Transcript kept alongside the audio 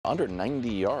Under 90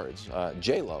 yards.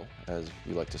 J-Lo, as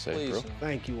you like to say, Please. Drew.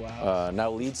 Thank you, Wow.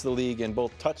 Now leads the league in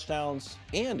both touchdowns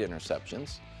and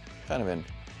interceptions. Kind of an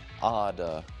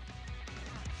odd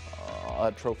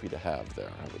trophy to have there,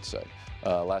 I would say.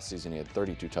 Last season he had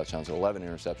 32 touchdowns and 11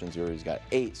 interceptions. He's got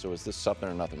 8. So is this something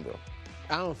or nothing, bro?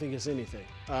 I don't think it's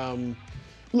anything.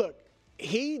 Look,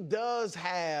 he does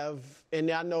have, and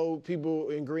I know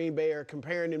people in Green Bay are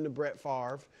comparing him to Brett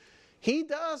Favre. He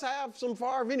does have some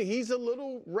Favre in it. He's a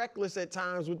little reckless at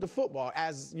times with the football,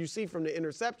 as you see from the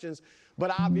interceptions,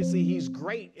 but obviously he's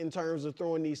great in terms of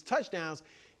throwing these touchdowns.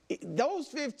 Those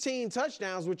 15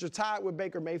 touchdowns, which are tied with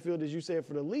Baker Mayfield, as you said,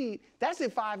 for the lead, that's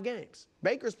in 5 games.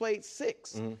 Baker's played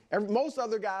 6. Most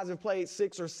other guys have played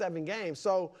 6 or 7 games.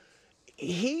 So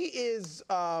he is,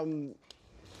 I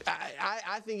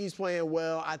think he's playing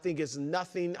well. I think it's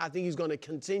nothing. I think he's going to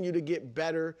continue to get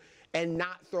better and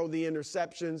not throw the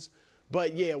interceptions.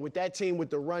 But, yeah, with that team, with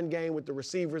the run game, with the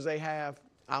receivers they have,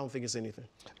 I don't think it's anything.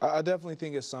 I definitely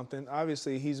think it's something.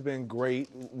 Obviously, he's been great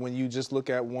when you just look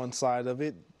at one side of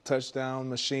it. Touchdown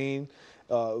machine,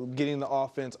 getting the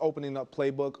offense, opening up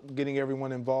playbook, getting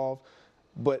everyone involved.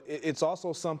 But it's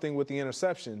also something with the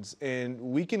interceptions. And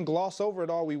we can gloss over it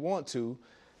all we want to,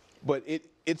 but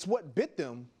it's what bit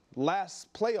them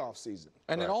last playoff season.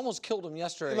 And it almost killed them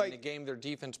yesterday in a game their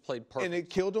defense played perfect. And it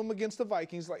killed them against the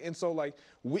Vikings.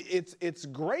 It's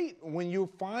great when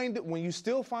you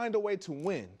still find a way to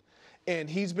win. And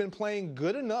he's been playing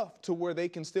good enough to where they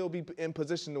can still be in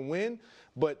position to win.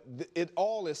 But it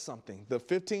all is something. The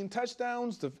 15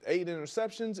 touchdowns, the 8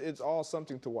 interceptions, it's all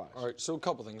something to watch. All right, so a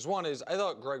couple things. One is, I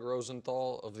thought Greg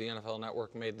Rosenthal of the NFL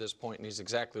Network made this point, and he's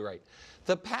exactly right.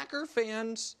 The Packer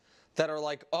fans that are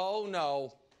like, oh,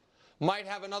 no, might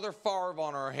have another Favre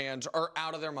on our hands are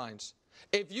out of their minds.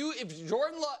 If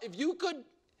Jordan Love, if you could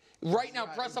right now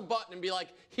press a button and be like,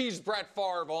 he's Brett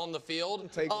Favre on the field,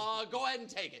 go ahead and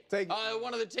take it.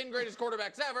 One of the 10 greatest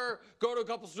quarterbacks ever, go to a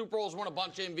couple Super Bowls, won a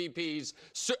bunch of MVPs.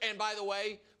 So, and by the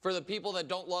way, for the people that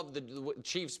don't love the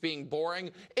Chiefs being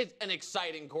boring, it's an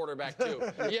exciting quarterback too.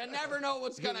 You never know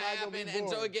what's going to happen. And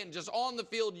so again, just on the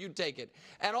field, you take it.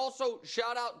 And also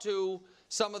shout out to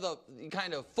some of the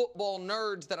kind of football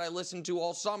nerds that I listened to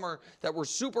all summer that were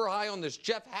super high on this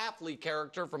Jeff Hafley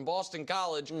character from Boston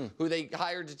College, who they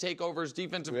hired to take over as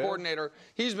defensive coordinator.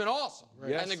 He's been awesome.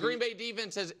 Yes, and the Green Bay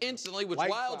defense has instantly, which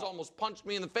Wilds almost punched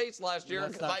me in the face last year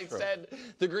because I said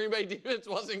the Green Bay defense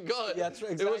wasn't good. Yeah, that's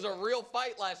right, exactly. It was a real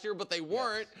fight last year, but they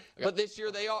weren't. Yes. But this year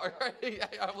they are.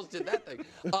 I almost did that thing.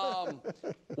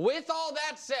 With all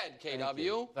that said,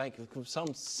 KW. Thank you.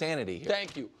 Some sanity here.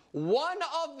 Thank you. One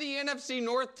of the NFC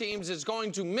North teams is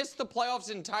going to miss the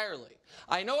playoffs entirely.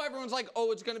 I know everyone's like,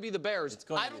 oh, it's going to be the Bears. It's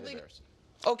going to be the Bears.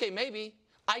 Okay, maybe.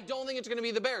 I don't think it's going to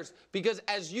be the Bears because,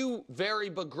 as you very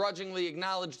begrudgingly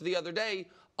acknowledged the other day,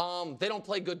 they don't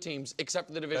play good teams except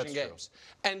for the division games.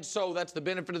 True. And so that's the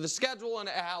benefit of the schedule and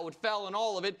how it fell and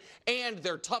all of it. And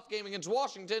their tough game against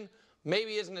Washington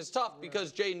maybe isn't as tough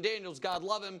because Jaden Daniels, God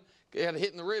love him, had a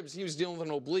hit in the ribs. He was dealing with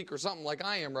an oblique or something like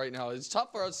I am right now. It's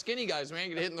tough for us skinny guys, man,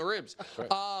 get hit in the ribs.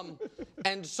 Right.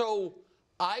 And so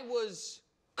I was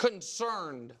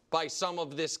concerned by some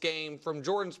of this game from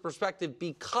Jordan's perspective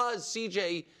because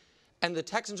CJ and the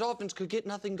Texans offense could get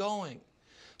nothing going.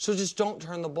 So just don't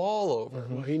turn the ball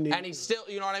over. And he's still,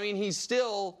 you know what I mean? He's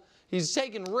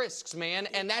taking risks, man.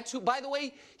 And that's who, by the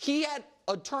way, he had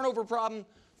a turnover problem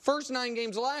first 9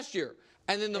 games of last year.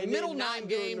 And then the middle 9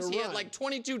 games, he had like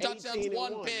 22 touchdowns,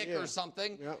 1 pick or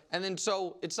something. Yep. And then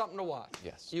so it's something to watch.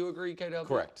 Yes. You agree, KW?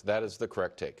 Correct. That is the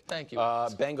correct take. Thank you.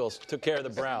 Bengals took care of the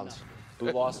Browns,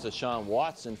 who lost to Sean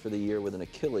Watson for the year with an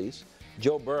Achilles.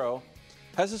 Joe Burrow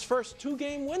has his first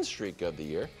 2-game win streak of the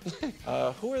year.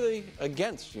 Who are they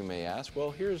against, you may ask?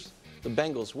 Well, here's the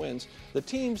Bengals wins. The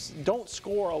teams don't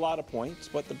score a lot of points,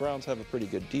 but the Browns have a pretty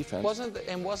good defense. Wasn't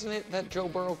it that Joe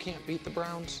Burrow can't beat the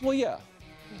Browns? Well, yeah.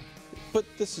 But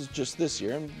this is just this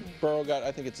year, and Burrow got,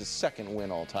 I think it's his 2nd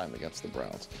win all time against the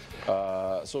Browns.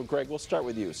 So, Greg, we'll start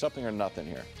with you. Something or nothing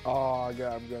here? Oh,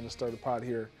 God, I'm going to start a pot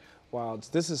here. Wow,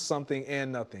 this is something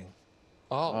and nothing.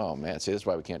 Oh, man. See, that's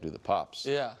why we can't do the pops.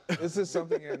 Yeah. This is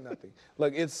something and nothing.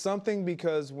 Like, it's something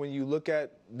because when you look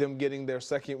at them getting their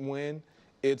 2nd win,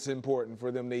 it's important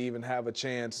for them to even have a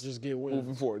chance just get wins.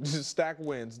 Moving forward. Just stack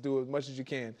wins. Do as much as you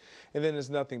can. And then it's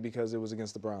nothing because it was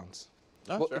against the Browns.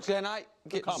 Well, can I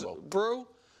get Brew?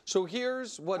 So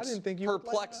here's what's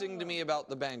perplexing to me about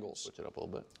the Bengals. Switch it up a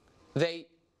little bit.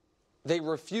 They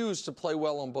refuse to play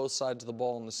well on both sides of the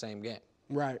ball in the same game.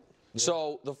 Right.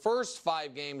 So the first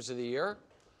 5 games of the year,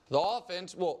 The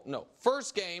offense, well, no.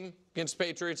 First game against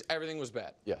Patriots, everything was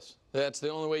bad. Yes. That's the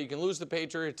only way you can lose the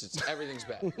Patriots. It's everything's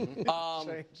bad.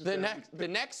 The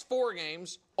next 4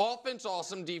 games, offense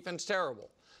awesome, defense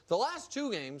terrible. The last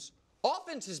 2 games,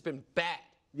 offense has been bad.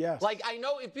 Yes. Like, I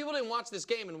know if people didn't watch this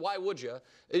game, and why would you?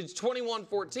 It's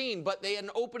 21-14, but they had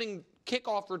an opening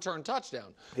kickoff return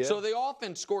touchdown. Yeah. So the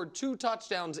offense scored 2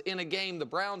 touchdowns in a game. The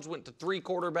Browns went to 3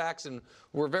 quarterbacks and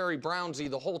were very Brownsy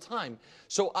the whole time.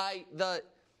 So I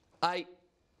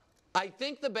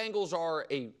think the Bengals are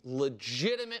a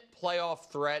legitimate playoff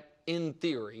threat in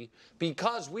theory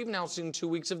because we've now seen 2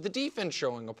 weeks of the defense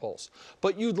showing a pulse.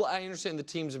 But I understand the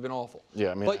teams have been awful.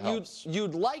 Yeah, I mean, but it helps.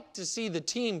 you'd like to see the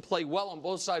team play well on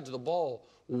both sides of the ball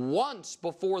once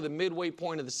before the midway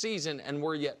point of the season, and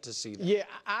we're yet to see that. Yeah,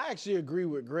 I actually agree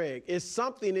with Greg. It's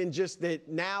something in just that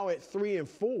now at 3 and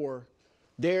 4,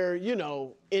 they're,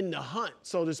 in the hunt,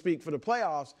 so to speak, for the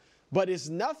playoffs. But it's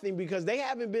nothing because they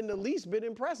haven't been the least bit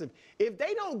impressive. If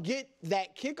they don't get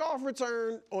that kickoff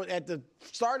return at the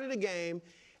start of the game,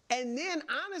 and then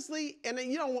honestly, and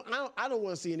I don't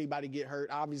want to see anybody get hurt.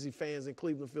 Obviously, fans in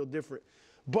Cleveland feel different.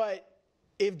 But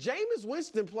if Jameis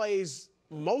Winston plays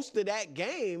most of that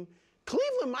game,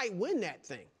 Cleveland might win that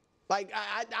thing. Like,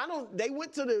 I don't – they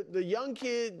went to the young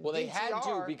kid. Well, they DTR, had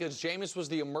to because Jameis was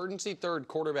the emergency third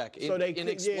quarterback so they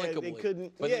inexplicably. Yeah, they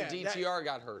couldn't. But yeah, then DTR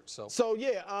got hurt. So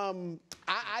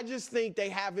I just think they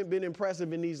haven't been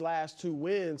impressive in these last 2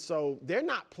 wins. So they're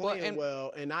not playing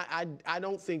well, and I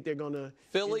don't think they're going to –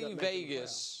 Philly,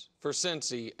 Vegas for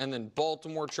Cincy, and then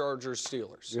Baltimore, Chargers,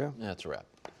 Steelers. Yeah. That's a wrap.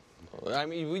 I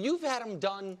mean, you've had them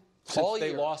done Since all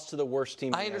they year. lost to the worst team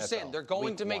in I the understand. NFL, They're going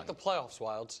week to make 1. the playoffs,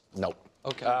 Wilds. Nope.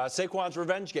 Okay. Saquon's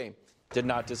revenge game did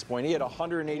not disappoint. He had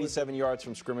 187 yards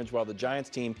from scrimmage, while the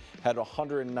Giants team had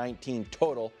 119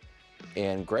 total.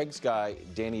 And Greg's guy,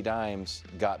 Danny Dimes,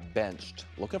 got benched.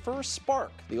 Looking for a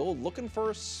spark. The old looking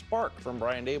for a spark from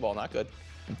Brian Daboll. Not good.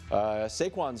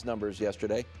 Saquon's numbers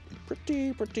yesterday,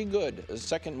 pretty good. His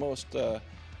second most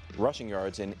rushing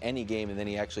yards in any game, and then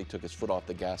he actually took his foot off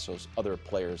the gas so other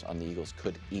players on the Eagles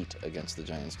could eat against the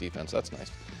Giants defense. That's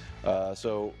nice.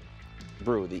 So,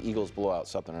 Brew, the Eagles blow out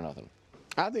something or nothing.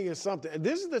 I think it's something.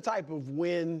 This is the type of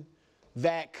win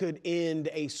that could end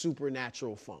a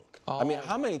supernatural funk. I mean,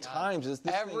 how many times is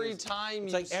this Every time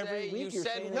it's you like say every week you you're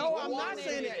said saying No, that. I'm not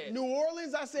saying that. New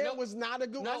Orleans, I said, was not a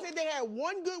good No. I said they had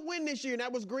one good win this year, and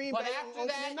that was Green But Bay after on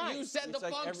that, opening night. you said It's the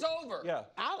like funk's over. Yeah.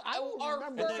 I don't Our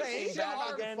remember first saying show, that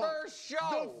about our the funk. first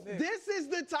show. This is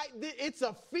the type. It's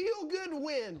a feel-good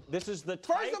win. This is the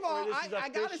type. First of all, I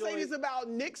got to say this about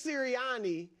Nick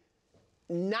Sirianni,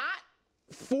 not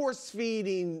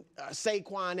force-feeding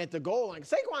Saquon at the goal line.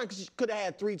 Saquon could have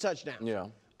had 3 touchdowns. Yeah.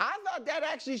 I thought that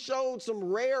actually showed some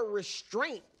rare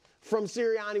restraint from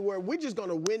Sirianni where we're just going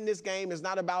to win this game. It's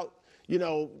not about,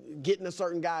 getting a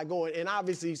certain guy going. And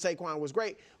obviously Saquon was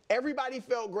great. Everybody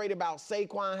felt great about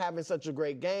Saquon having such a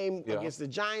great game against the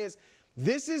Giants.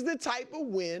 This is the type of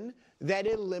win that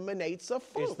eliminates a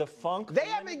funk. Is the funk? They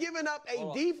haven't given up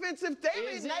a defensive. They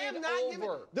Is have it not given.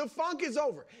 over? The funk is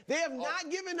over. They have not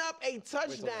given up a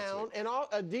touchdown, and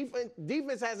a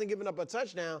defense hasn't given up a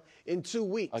touchdown in 2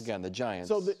 weeks. Again, the Giants.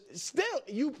 So still,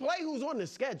 you play who's on the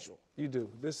schedule. You do.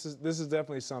 This is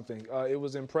definitely something. It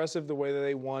was impressive the way that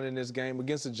they won in this game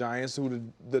against the Giants, who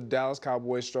the Dallas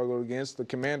Cowboys struggled against, the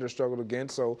Commanders struggled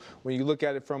against. So when you look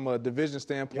at it from a division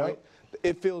standpoint,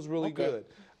 it feels really good.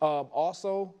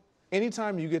 Also,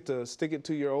 anytime you get to stick it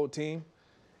to your old team,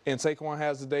 and Saquon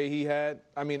has the day he had,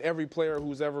 I mean, every player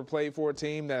who's ever played for a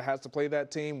team that has to play that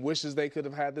team wishes they could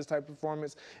have had this type of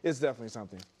performance. It's definitely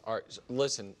something. All right, so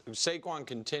listen, Saquon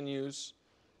continues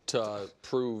to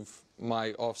prove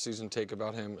my offseason take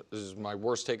about him. This is my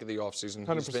worst take of the offseason.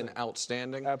 100%. He's been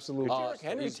outstanding. Absolutely. Derrick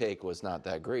Henry's take was not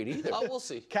that great either. We'll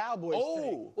see. Cowboys.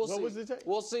 We'll what see. was the take?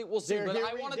 We'll see. We'll see. Derrick But I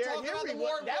Henry- want to Derrick talk about the Henry,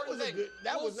 more that important was a thing. good-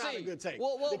 that We'll was not a see. good take.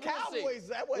 We'll The see. Cowboys,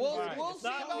 that wasn't We'll, good. we'll see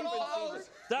Stop about moving, all Caesar. those.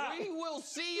 Stop. We will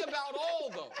see about all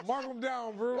those. Mark them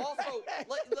down, bro. Also,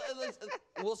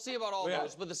 we'll see about all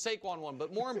those, but the Saquon one.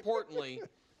 But more importantly,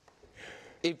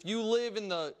 if you live in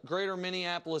the greater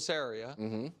Minneapolis area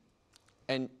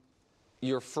and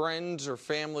you're friends or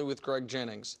family with Greg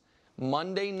Jennings,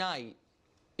 Monday night,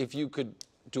 if you could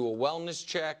do a wellness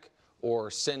check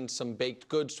or send some baked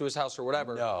goods to his house or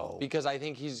whatever, No. because I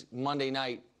think Monday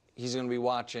night, he's going to be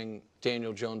watching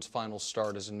Daniel Jones' final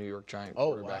start as a New York Giant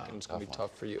quarterback, and it's going to be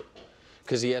tough for you.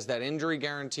 Because he has that injury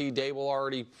guarantee. Dable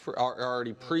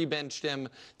already pre-benched him.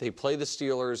 They play the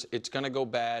Steelers. It's going to go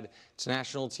bad. It's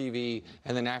national TV.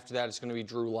 And then after that, it's going to be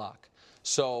Drew Lock.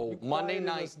 So Monday Quieted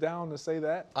night. us down to say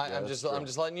that. I'm just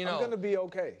letting you know. I'm gonna be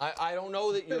okay. I don't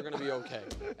know that you're going to be okay.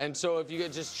 And so if you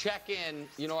could just check in,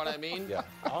 you know what I mean? Yeah.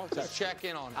 I'll Just check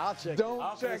in on it. I'll check. Don't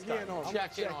I'll check FaceTime. in on me.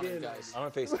 Check in on it, guys. I'm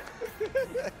on FaceTime.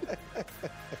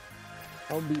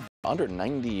 I'll be. Under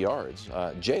 90 yards.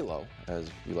 J-Lo, as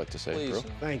you like to say, Please.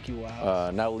 Drew. Thank you,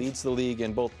 Wow. Now leads the league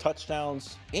in both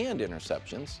touchdowns and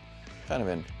interceptions. Kind of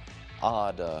an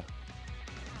odd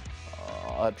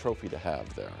trophy to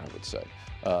have there, I would say.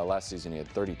 Last season he had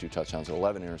 32 touchdowns and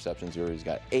 11 interceptions. He's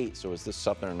got 8. So is this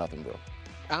something or nothing, bro?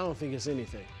 I don't think it's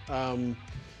anything.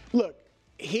 Look,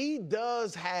 he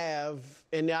does have,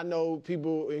 and I know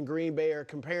people in Green Bay are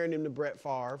comparing him to Brett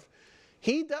Favre.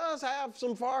 He does have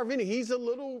some Favre in it. He's a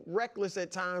little reckless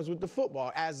at times with the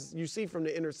football, as you see from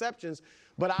the interceptions.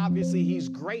 But obviously he's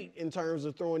great in terms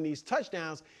of throwing these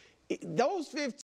touchdowns. Those 15